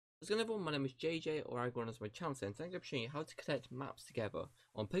What's going on everyone, my name is JJ, or Aragorn as my channel, and today I'm going to be showing you how to connect maps together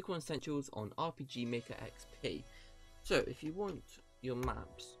on Pokemon Essentials on RPG Maker XP. So if you want your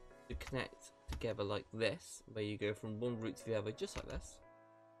maps to connect together like this, where you go from one route to the other just like this,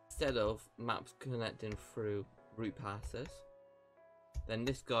 instead of maps connecting through route passes, then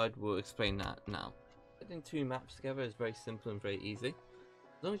this guide will explain that now. Putting two maps together is very simple and very easy.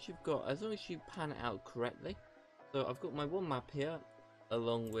 As long as you pan it out correctly. So I've got my one map here,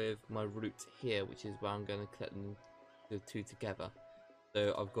 along with my route here, which is where I'm going to connect the two together.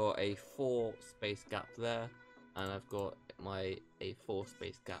 So I've got a 4 space gap there, and I've got a 4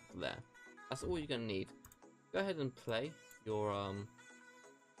 space gap there. That's all you're going to need. Go ahead and play your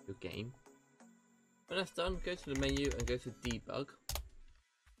game. When that's done, go to the menu and go to debug.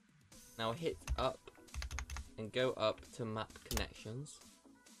 Now hit up and go up to map connections,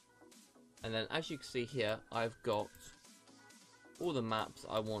 and then as you can see here, I've got all the maps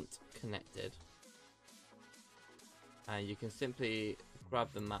I want connected, and you can simply grab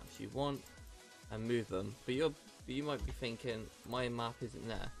the maps you want and move them. But you might be thinking, my map isn't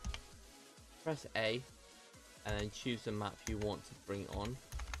there. Press A and then choose the map you want to bring on.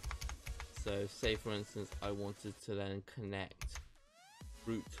 So say for instance I wanted to then connect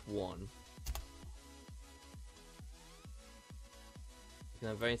Route 1. You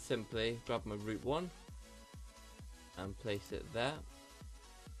can very simply grab my Route 1 and place it there.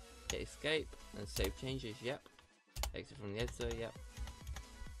 Hit escape and save changes, yep. Exit from the editor, yep.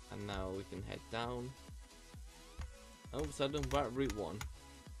 And now we can head down. All of a sudden we're at Route 1.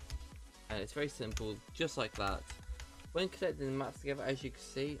 And it's very simple, just like that. When connecting the maps together, as you can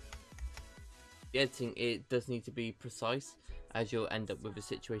see, the editing, it does need to be precise, as you'll end up with a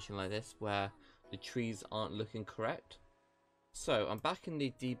situation like this where the trees aren't looking correct. So I'm back in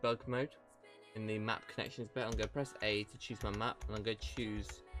the debug mode. In the map connections bit, I'm going to press A to choose my map, and I'm going to choose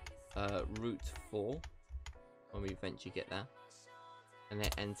Route 4 when we eventually get there, and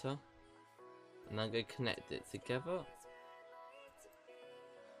hit enter, and I'm going to connect it together.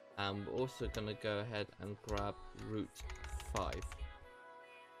 And we're also going to go ahead and grab Route 5.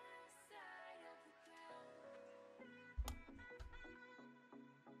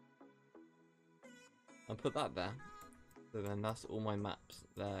 And put that there. So then that's all my maps,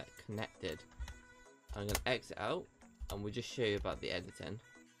 they're connected. I'm going to exit out and we'll just show you about the editing.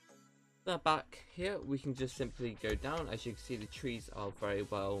 Now back here we can just simply go down. As you can see, the trees are very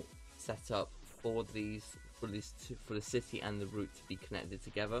well set up for the city and the route to be connected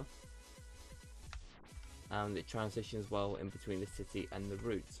together. And it transitions well in between the city and the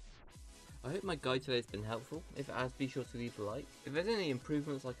route. I hope my guide today has been helpful. If it has, be sure to leave a like. If there's any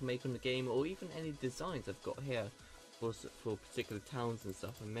improvements I can make on the game, or even any designs I've got here for particular towns and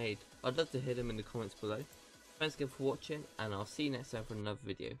stuff I made, I'd love to hear them in the comments below. Thanks again for watching, and I'll see you next time for another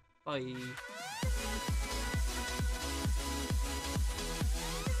video. Bye!